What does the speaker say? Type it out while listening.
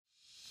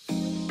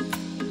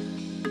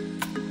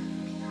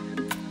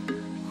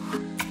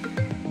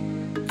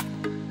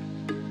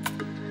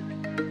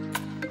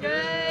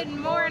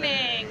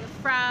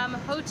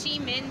Chi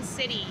Minh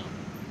City.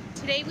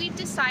 Today we've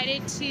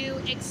decided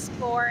to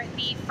explore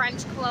the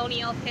French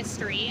colonial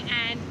history,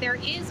 and there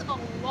is a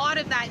lot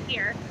of that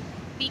here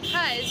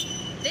because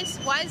this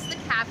was the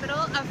capital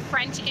of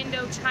French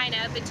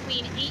Indochina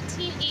between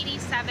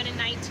 1887 and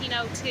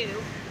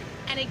 1902,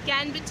 and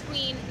again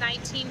between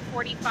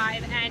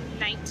 1945 and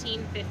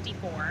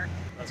 1954.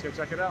 Let's go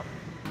check it out.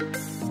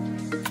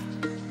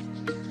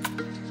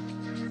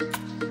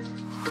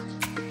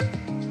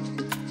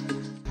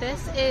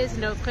 This is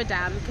Notre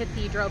Dame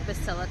Cathedral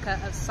Basilica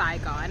of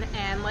Saigon,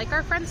 and like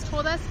our friends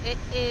told us, it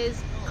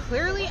is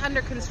clearly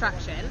under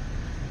construction,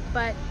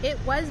 but it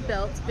was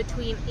built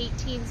between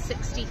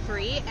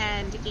 1863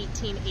 and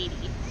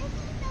 1880.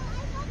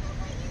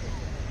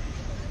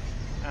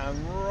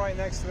 And right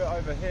next to it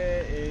over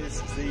here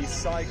is the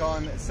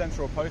Saigon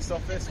Central Post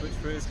Office, which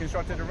was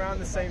constructed around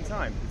the same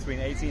time, between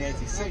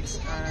 1886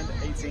 and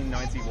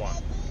 1891.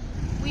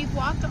 We've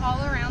walked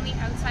all around the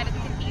outside of the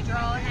cathedral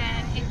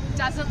and it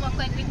doesn't look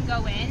like we can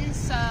go in,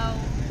 so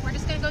we're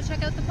just going to go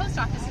check out the post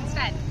office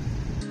instead.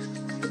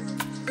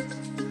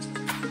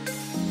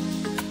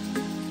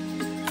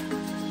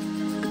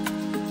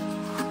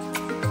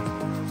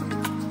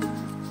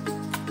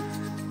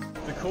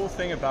 The cool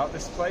thing about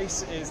this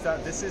place is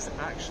that this is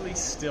actually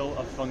still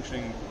a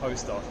functioning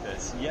post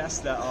office. Yes,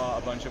 there are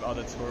a bunch of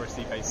other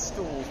touristy based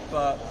stalls,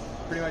 but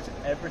pretty much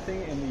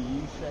everything in the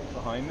U shape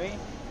behind me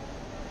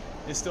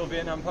is still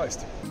Vietnam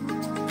Post.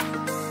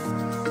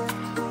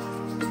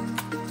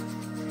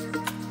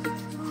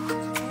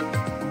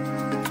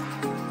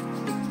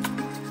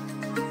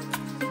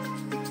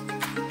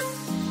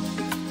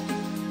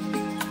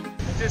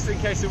 Just in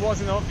case it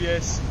wasn't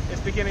obvious,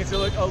 it's beginning to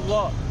look a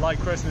lot like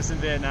Christmas in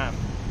Vietnam.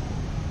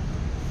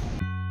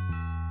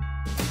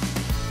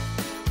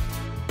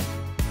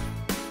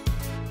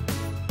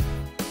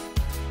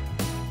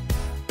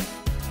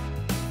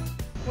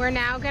 We're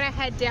now going to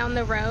head down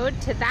the road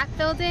to that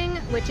building,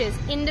 which is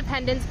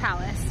Independence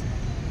Palace.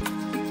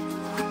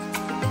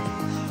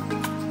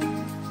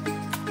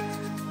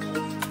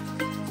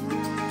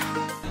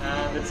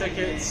 And the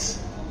tickets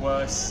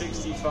were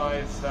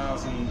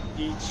 65,000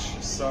 each,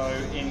 so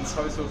in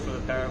total for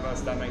the pair of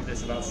us, that makes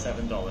this about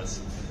 $7.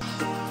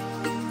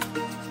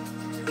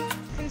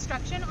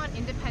 Construction on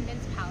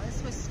Independence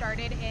Palace was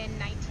started in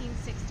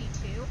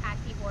 1962 at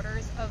the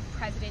orders of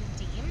President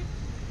Diem,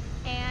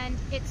 and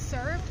it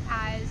served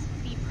as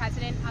the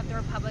President of the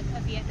Republic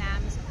of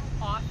Vietnam's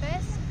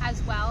office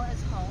as well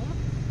as home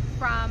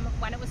from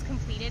when it was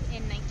completed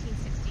in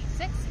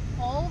 1966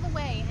 all the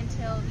way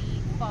until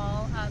the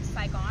fall of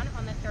Saigon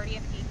on the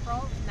 30th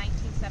April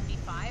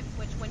 1975,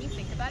 which when you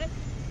think about it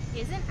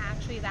isn't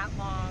actually that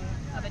long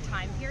of a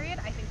time period.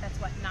 I think that's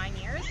what, 9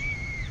 years?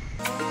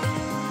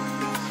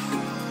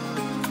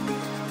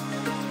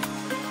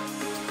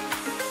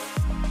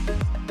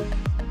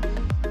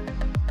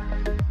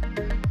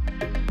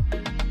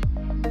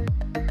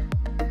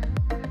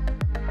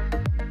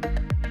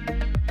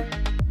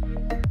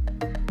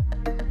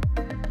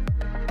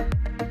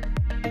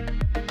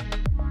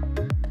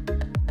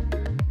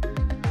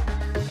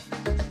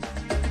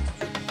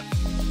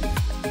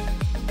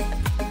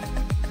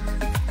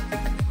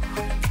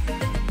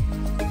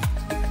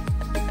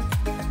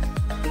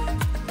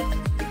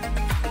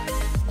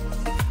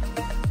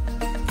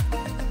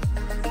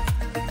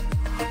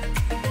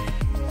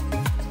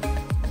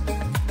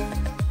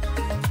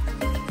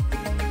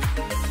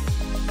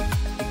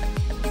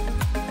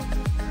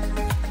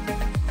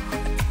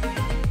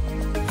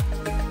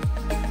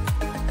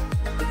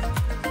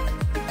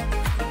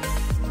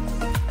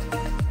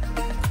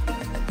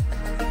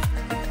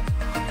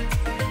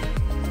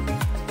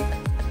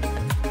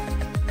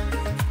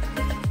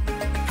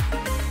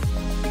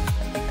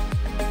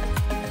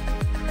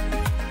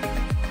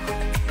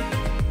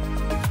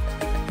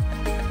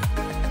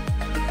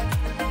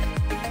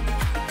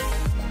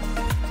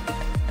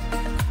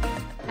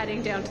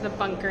 Heading down to the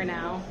bunker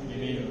now. You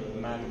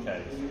mean man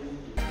cave?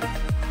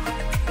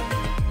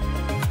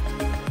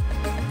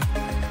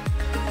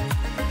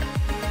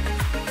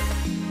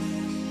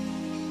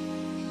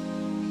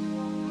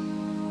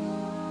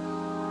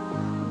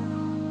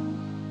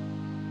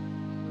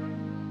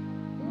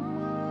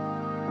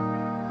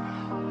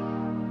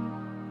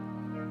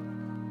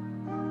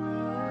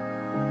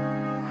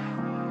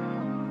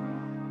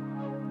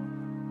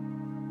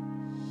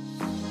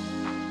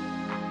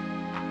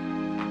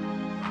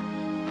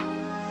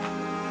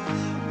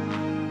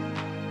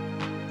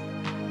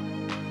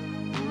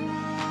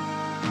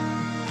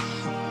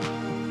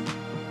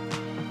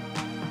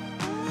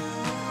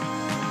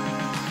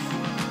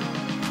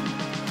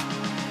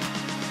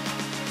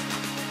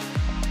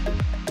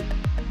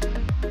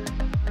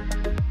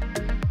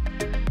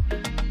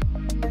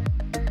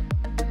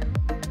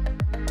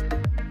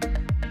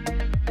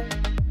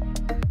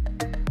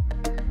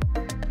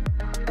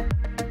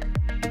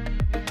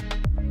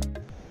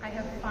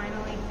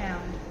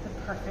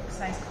 perfect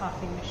size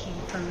coffee machine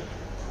from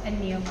a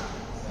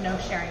no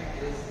sharing.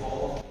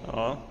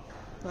 Oh,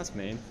 that's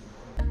mean.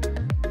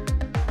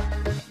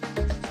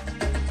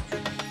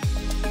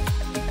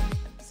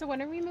 So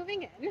when are we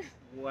moving in?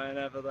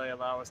 Whenever they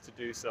allow us to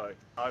do so.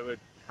 I would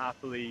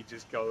happily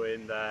just go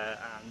in there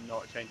and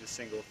not change a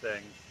single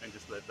thing and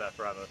just live there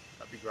forever.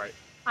 That'd be great.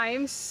 I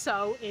am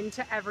so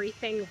into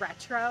everything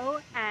retro,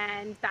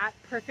 and that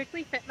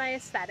perfectly fit my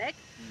aesthetic.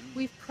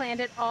 We've planned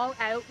it all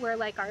out where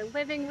like our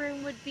living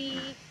room would be,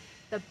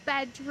 the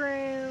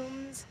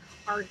bedrooms,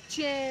 our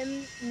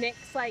gym,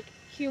 Nick's like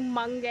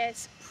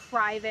humongous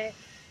private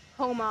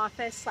home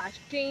office slash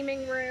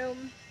gaming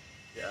room.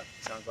 Yeah,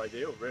 sounds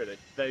ideal, really.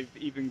 They've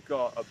even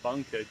got a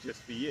bunker just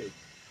for you.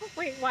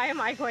 Wait, why am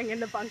I going in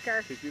the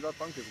bunker? Because you love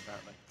bunkers,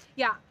 apparently.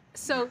 Yeah,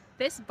 so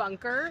this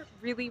bunker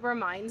really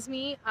reminds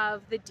me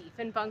of the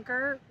Deafen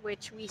bunker,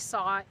 which we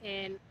saw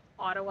in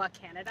Ottawa,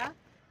 Canada.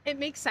 It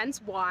makes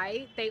sense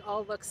why they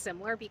all look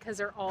similar, because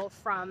they're all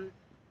from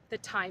the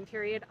time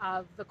period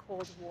of the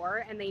Cold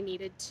War, and they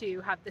needed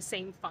to have the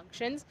same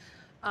functions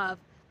of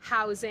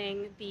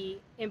housing the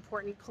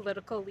important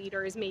political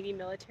leaders, maybe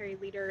military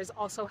leaders,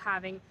 also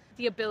having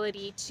the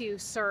ability to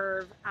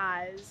serve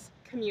as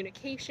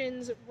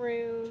communications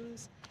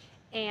rooms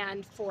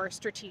and for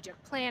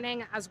strategic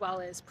planning, as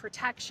well as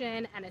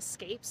protection and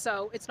escape.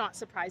 So it's not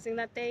surprising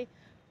that they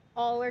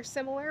all are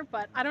similar,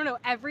 but I don't know,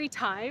 every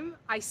time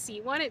I see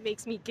one, it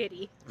makes me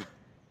giddy.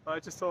 I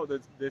just thought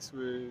that this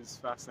was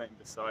fascinating.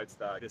 Besides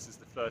that, this is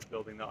the first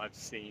building that I've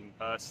seen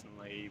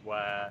personally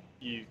where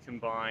you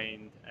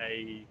combined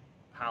a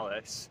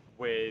palace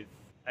with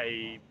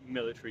a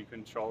military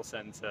control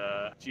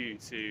center due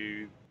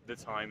to the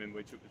time in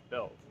which it was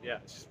built. Yeah,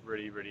 it's just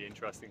really, really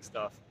interesting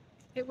stuff.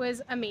 It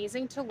was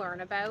amazing to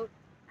learn about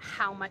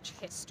how much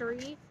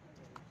history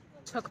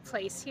took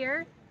place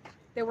here.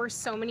 There were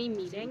so many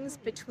meetings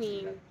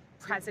between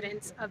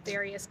presidents of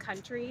various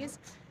countries,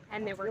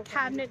 and there were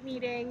cabinet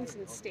meetings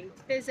and state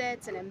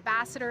visits, and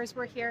ambassadors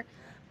were here.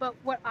 But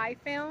what I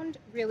found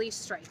really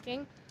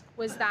striking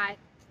was that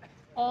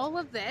all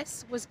of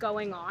this was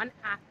going on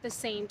at the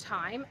same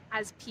time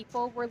as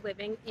people were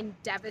living in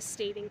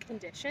devastating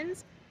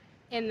conditions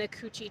in the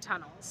Ho Chi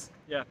tunnels.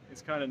 Yeah,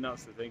 it's kind of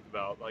nuts to think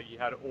about. Like, you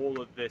had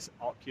all of this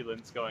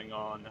opulence going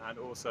on, and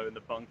also in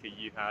the bunker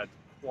you had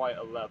quite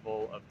a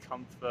level of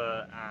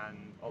comfort and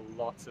a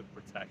lot of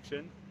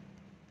protection.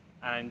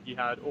 And you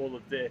had all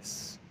of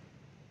this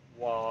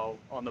while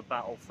on the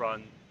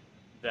battlefront,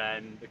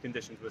 then the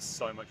conditions were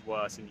so much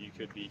worse and you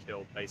could be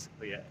killed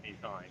basically at any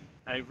time.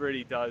 And it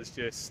really does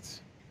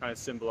just kind of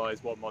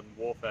symbolize what modern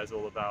warfare is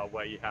all about,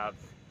 where you have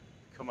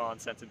command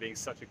center being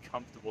such a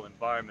comfortable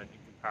environment in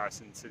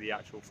comparison to the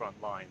actual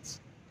front lines.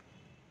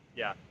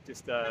 Yeah,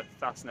 just a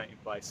fascinating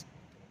place.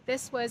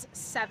 This was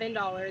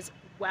 $7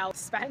 well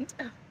spent.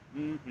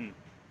 Mm-hmm.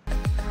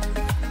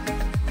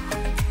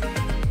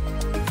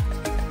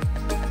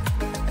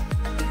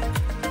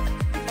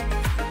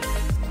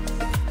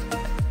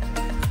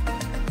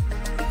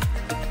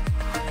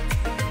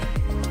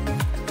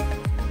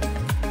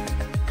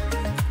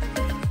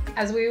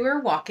 As we were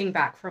walking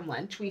back from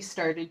lunch, we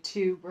started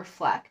to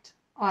reflect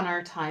on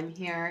our time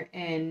here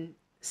in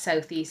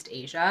Southeast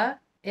Asia.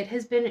 It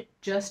has been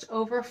just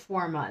over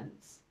 4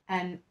 months,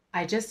 and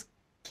I just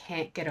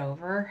can't get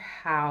over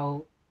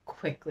how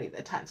quickly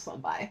the time's flown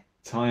by.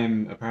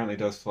 Time apparently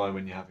does fly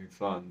when you're having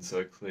fun,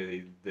 so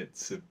clearly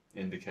it's an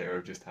indicator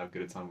of just how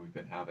good a time we've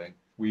been having.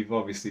 We've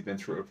obviously been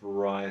through a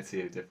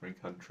variety of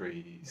different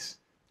countries.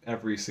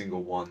 Every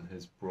single one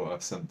has brought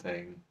us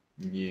something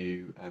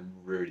new and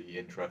really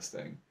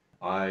interesting.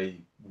 I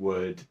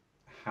would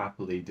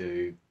happily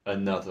do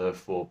another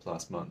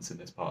 4+ months in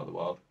this part of the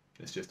world.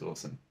 It's just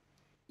awesome.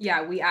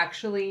 Yeah, we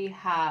actually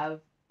have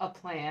a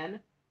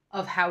plan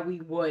of how we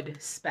would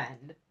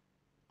spend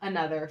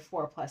another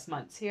 4+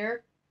 months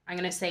here. I'm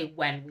going to say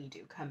when we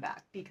do come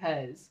back,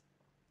 because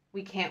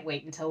we can't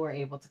wait until we're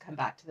able to come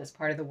back to this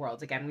part of the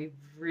world again. We've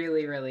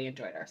really, really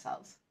enjoyed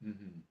ourselves.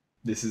 Mm-hmm.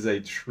 This is a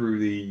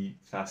truly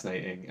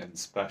fascinating and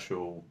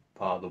special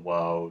part of the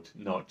world,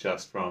 not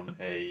just from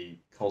a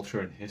culture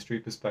and history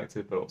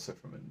perspective, but also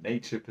from a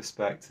nature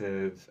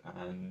perspective,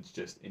 and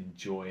just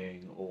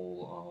enjoying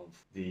all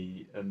of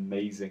the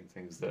amazing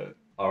things that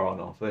are on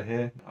offer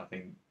here. I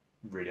think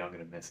really I'm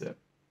going to miss it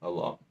a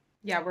lot.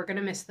 Yeah, we're going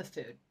to miss the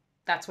food.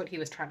 That's what he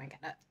was trying to get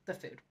at, the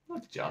food.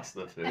 Not just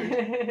the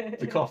food.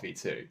 The coffee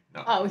too.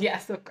 No. Oh,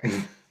 yes, of course.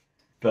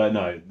 But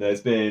no,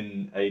 there's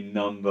been a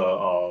number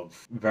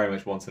of very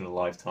much once in a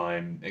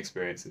lifetime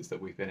experiences that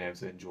we've been able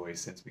to enjoy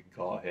since we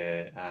got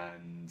here,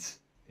 and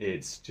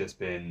it's just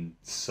been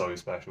so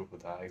special for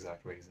that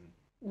exact reason.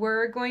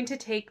 We're going to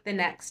take the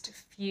next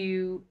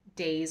few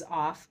days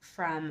off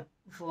from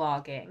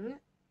vlogging.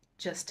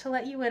 Just to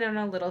let you in on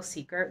a little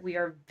secret, we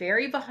are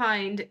very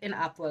behind in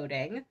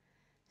uploading,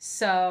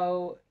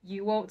 so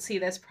you won't see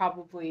this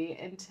probably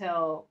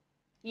until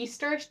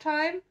Easter-ish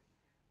time,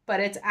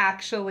 but it's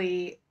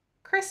actually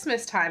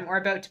Christmas time, or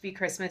about to be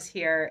Christmas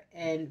here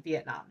in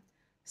Vietnam.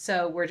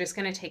 So we're just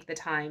going to take the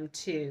time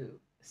to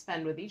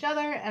spend with each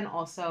other, and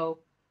also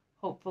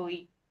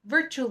hopefully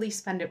virtually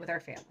spend it with our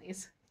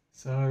families.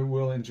 So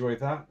we'll enjoy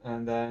that,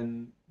 and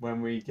then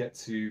when we get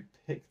to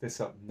pick this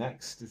up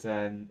next,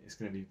 then it's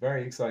going to be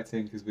very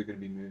exciting because we're going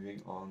to be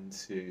moving on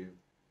to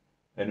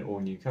an all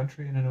new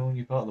country and an all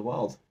new part of the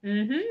world.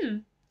 Mm-hmm.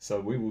 So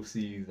we will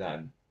see you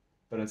then.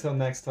 But until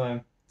next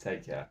time,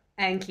 take care.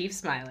 And keep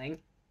smiling.